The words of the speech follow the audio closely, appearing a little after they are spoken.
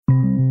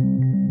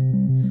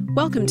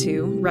Welcome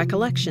to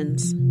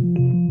Recollections.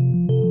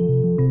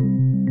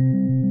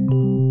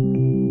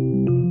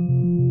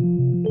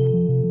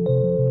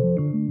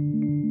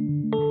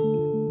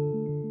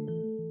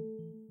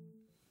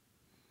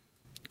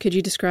 Could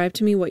you describe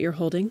to me what you're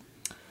holding?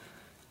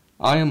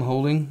 I am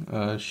holding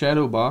a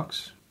shadow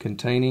box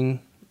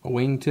containing a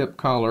wingtip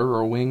collar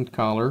or winged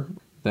collar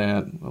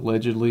that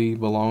allegedly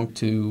belonged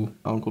to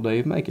Uncle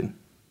Dave Macon.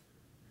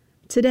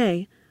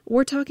 Today,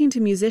 we're talking to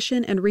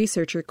musician and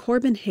researcher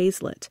Corbin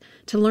Hazlett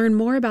to learn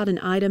more about an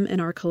item in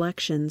our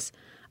collections,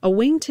 a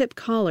wingtip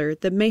collar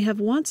that may have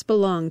once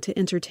belonged to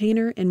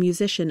entertainer and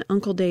musician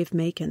Uncle Dave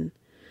Macon.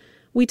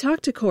 We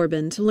talked to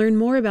Corbin to learn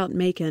more about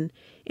Macon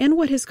and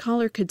what his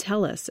collar could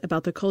tell us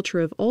about the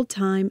culture of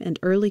old-time and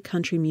early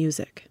country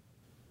music.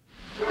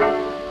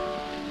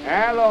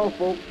 Hello,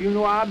 folks. You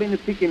know I've been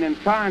picking and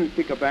trying to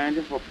pick a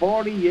banjo for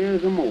 40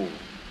 years or more.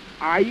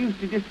 I used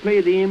to just play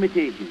the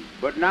imitations,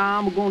 but now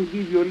I'm going to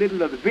give you a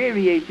little of the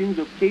variations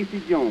of Casey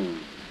Jones.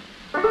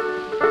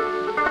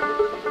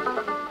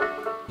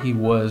 He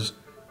was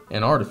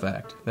an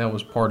artifact. That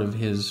was part of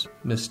his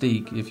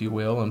mystique, if you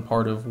will, and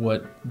part of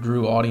what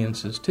drew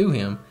audiences to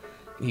him.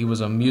 He was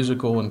a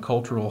musical and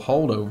cultural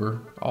holdover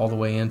all the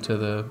way into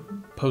the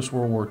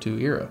post-World War II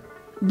era.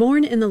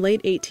 Born in the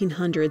late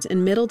 1800s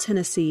in Middle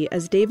Tennessee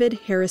as David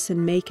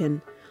Harrison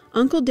Macon,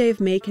 Uncle Dave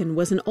Macon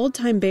was an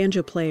old-time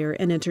banjo player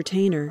and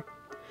entertainer.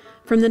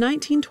 From the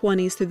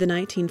 1920s through the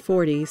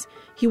 1940s,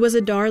 he was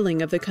a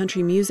darling of the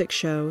country music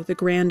show, the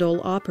Grand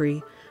Ole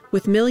Opry,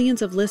 with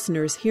millions of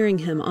listeners hearing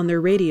him on their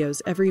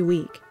radios every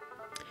week.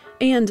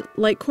 And,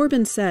 like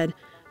Corbin said,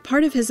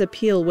 part of his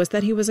appeal was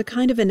that he was a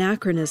kind of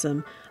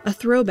anachronism, a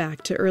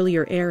throwback to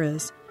earlier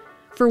eras.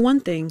 For one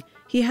thing,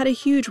 he had a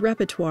huge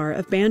repertoire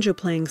of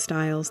banjo-playing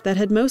styles that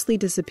had mostly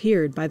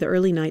disappeared by the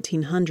early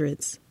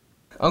 1900s.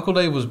 Uncle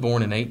Dave was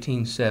born in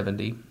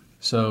 1870,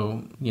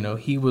 so,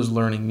 he was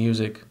learning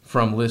music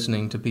from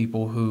listening to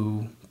people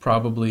who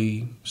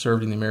probably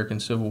served in the American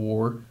Civil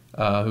War,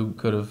 who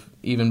could have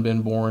even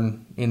been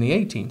born in the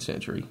 18th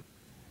century.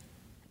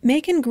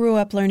 Macon grew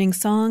up learning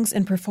songs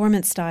and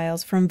performance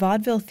styles from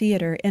vaudeville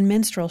theater and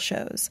minstrel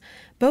shows,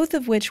 both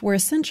of which were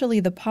essentially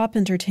the pop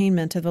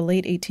entertainment of the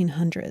late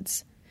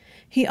 1800s.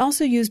 He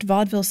also used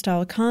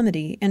vaudeville-style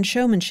comedy and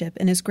showmanship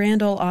in his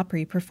Grand Ole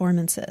Opry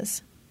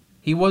performances.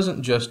 He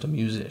wasn't just a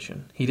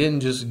musician. He didn't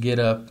just get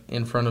up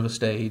in front of a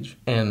stage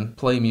and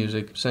play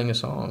music, sing a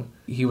song.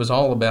 He was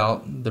all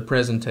about the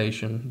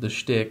presentation, the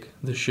shtick,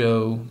 the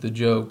show, the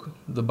joke,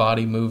 the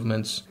body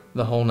movements,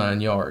 the whole nine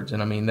yards.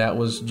 And that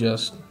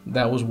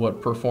was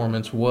what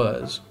performance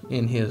was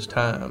in his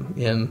time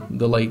in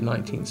the late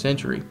 19th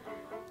century.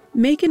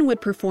 Macon would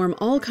perform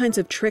all kinds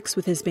of tricks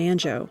with his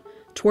banjo,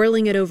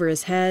 twirling it over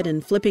his head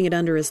and flipping it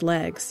under his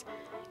legs.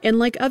 And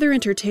like other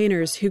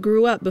entertainers who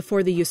grew up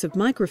before the use of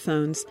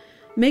microphones,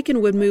 Macon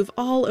would move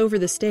all over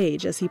the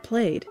stage as he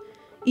played.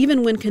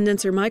 Even when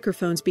condenser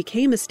microphones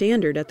became a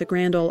standard at the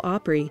Grand Ole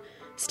Opry,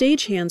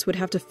 stagehands would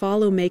have to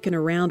follow Macon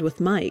around with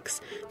mics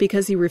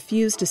because he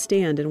refused to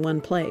stand in one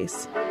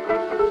place.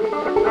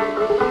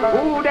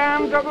 Oh,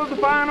 down chuckles the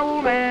fine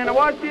old man. I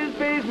watched his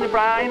face in the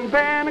frying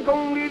pan. I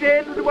combed his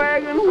head with the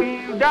wagon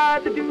wheel.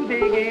 Died the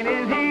toothache in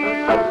his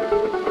heel.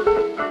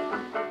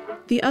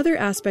 The other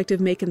aspect of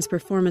Macon's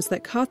performance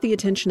that caught the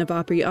attention of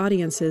Opry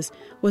audiences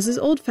was his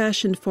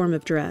old-fashioned form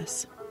of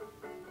dress.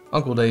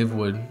 Uncle Dave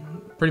would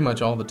pretty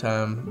much all the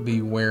time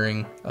be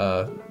wearing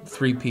a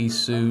three-piece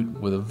suit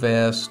with a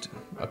vest,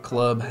 a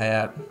club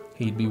hat.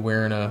 He'd be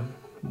wearing a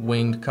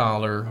winged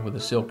collar with a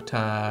silk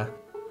tie.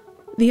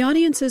 The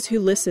audiences who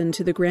listened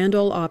to the Grand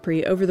Ole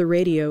Opry over the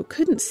radio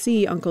couldn't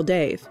see Uncle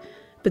Dave,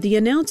 but the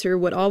announcer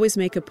would always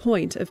make a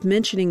point of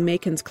mentioning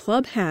Macon's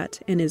club hat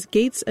and his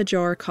gates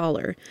ajar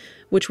collar,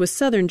 which was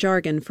Southern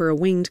jargon for a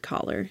winged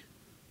collar.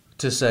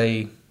 To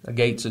say a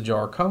gates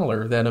ajar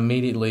collar, that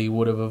immediately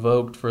would have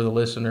evoked for the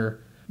listener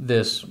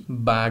this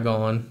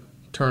bygone,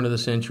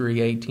 turn-of-the-century,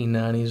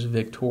 1890s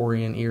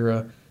Victorian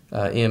era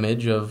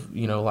image of,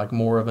 like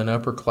more of an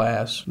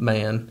upper-class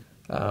man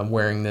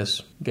wearing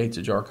this gates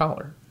ajar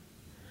collar.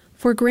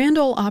 For Grand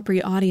Ole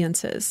Opry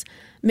audiences,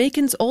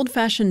 Macon's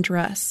old-fashioned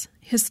dress,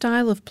 his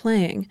style of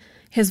playing,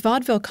 his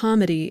vaudeville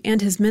comedy,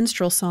 and his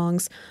minstrel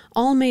songs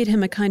all made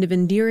him a kind of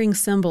endearing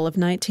symbol of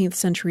 19th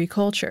century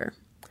culture.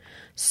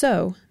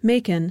 So,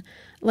 Macon,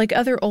 like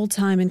other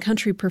old-time and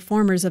country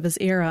performers of his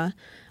era,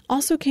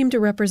 also came to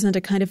represent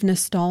a kind of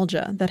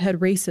nostalgia that had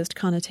racist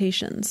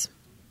connotations.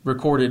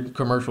 Recorded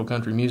commercial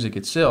country music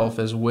itself,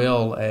 as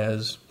well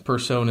as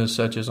personas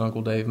such as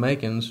Uncle Dave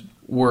Macon's,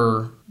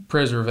 were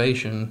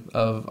preservation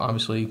of,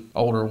 obviously,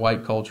 older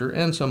white culture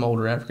and some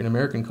older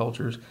African-American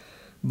cultures,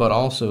 but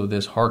also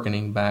this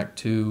hearkening back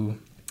to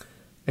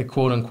a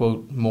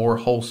quote-unquote more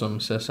wholesome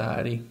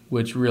society,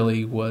 which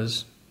really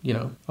was,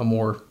 a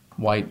more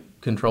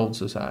white-controlled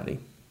society.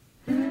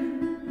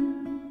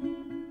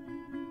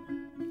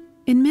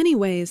 In many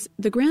ways,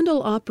 the Grand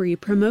Ole Opry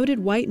promoted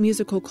white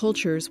musical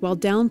cultures while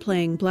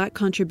downplaying black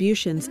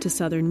contributions to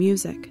Southern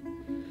music.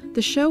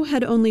 the show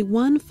had only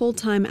one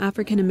full-time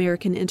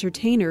African-American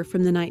entertainer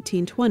from the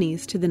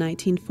 1920s to the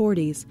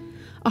 1940s,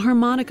 a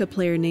harmonica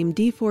player named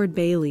DeFord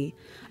Bailey,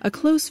 a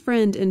close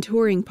friend and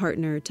touring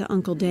partner to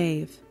Uncle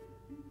Dave.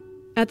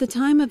 At the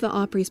time of the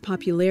Opry's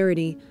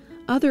popularity,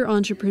 other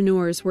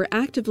entrepreneurs were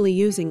actively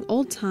using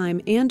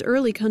old-time and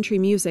early country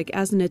music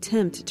as an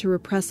attempt to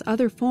repress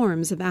other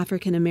forms of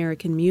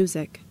African-American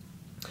music.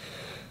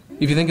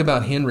 If you think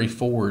about Henry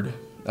Ford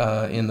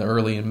in the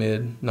early and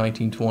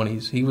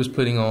mid-1920s, he was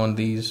putting on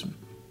these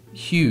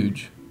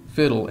huge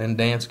fiddle and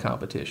dance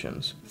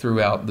competitions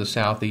throughout the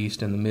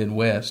Southeast and the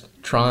Midwest,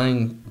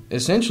 trying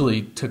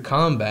essentially to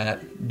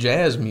combat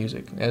jazz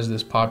music as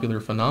this popular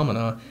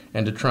phenomena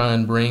and to try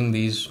and bring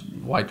these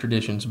white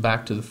traditions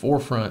back to the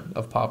forefront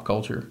of pop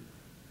culture.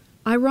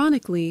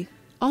 Ironically,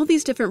 all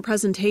these different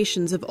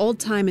presentations of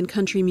old-time and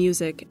country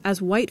music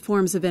as white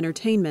forms of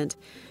entertainment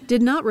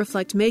did not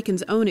reflect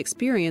Macon's own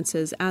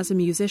experiences as a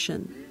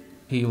musician.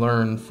 He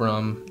learned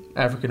from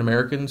African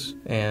Americans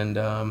and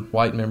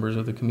white members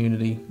of the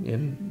community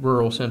in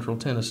rural central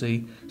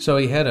Tennessee. So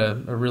he had a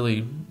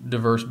really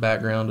diverse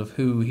background of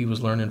who he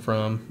was learning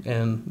from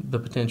and the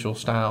potential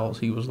styles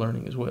he was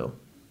learning as well.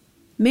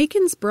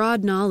 Macon's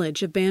broad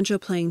knowledge of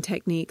banjo-playing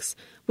techniques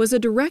was a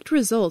direct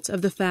result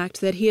of the fact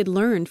that he had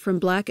learned from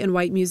black and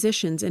white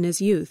musicians in his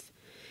youth,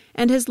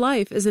 and his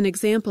life is an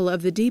example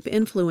of the deep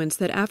influence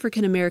that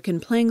African-American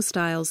playing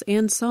styles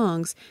and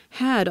songs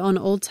had on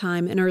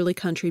old-time and early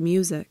country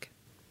music.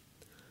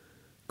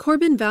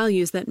 Corbin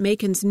values that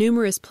Macon's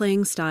numerous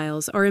playing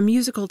styles are a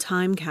musical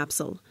time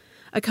capsule,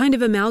 a kind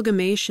of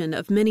amalgamation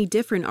of many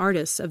different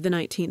artists of the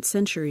 19th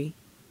century.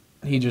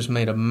 He just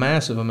made a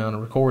massive amount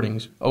of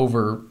recordings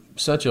over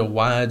such a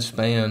wide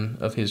span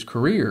of his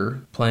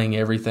career, playing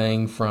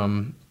everything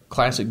from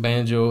classic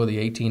banjo of the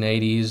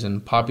 1880s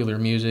and popular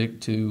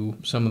music to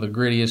some of the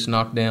grittiest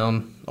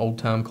knockdown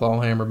old-time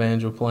clawhammer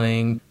banjo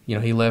playing. You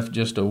know, he left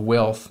just a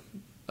wealth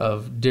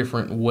of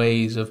different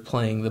ways of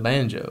playing the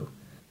banjo.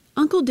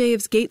 Uncle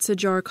Dave's Gates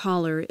Ajar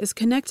collar is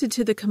connected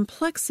to the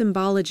complex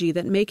symbology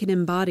that Macon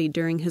embodied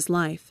during his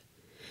life.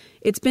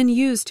 It's been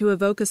used to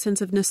evoke a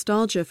sense of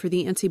nostalgia for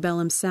the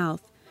antebellum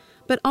South,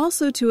 but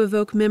also to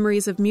evoke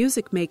memories of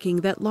music making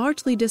that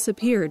largely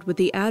disappeared with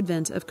the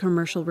advent of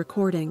commercial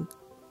recording.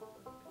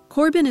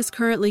 Corbin is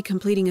currently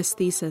completing his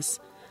thesis,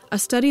 a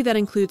study that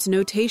includes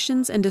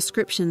notations and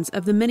descriptions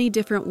of the many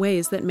different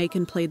ways that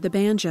Macon played the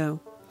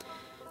banjo.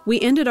 We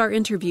ended our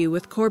interview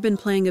with Corbin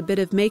playing a bit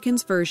of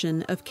Macon's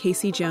version of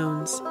Casey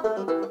Jones.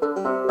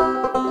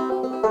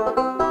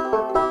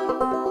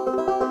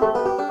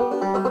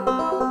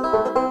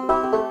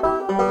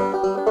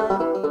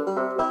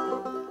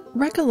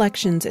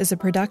 Recollections is a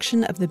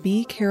production of the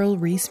B. Carroll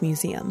Reese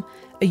Museum,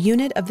 a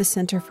unit of the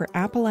Center for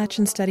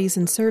Appalachian Studies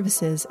and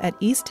Services at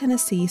East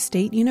Tennessee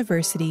State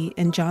University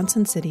in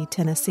Johnson City,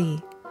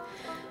 Tennessee.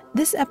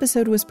 This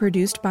episode was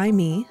produced by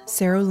me,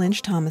 Sarah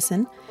Lynch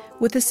Thomason,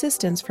 with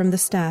assistance from the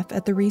staff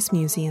at the Reese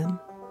Museum.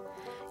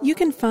 You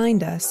can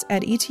find us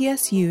at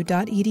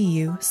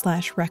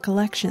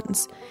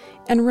etsu.edu/recollections,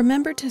 and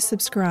remember to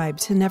subscribe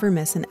to never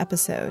miss an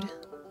episode.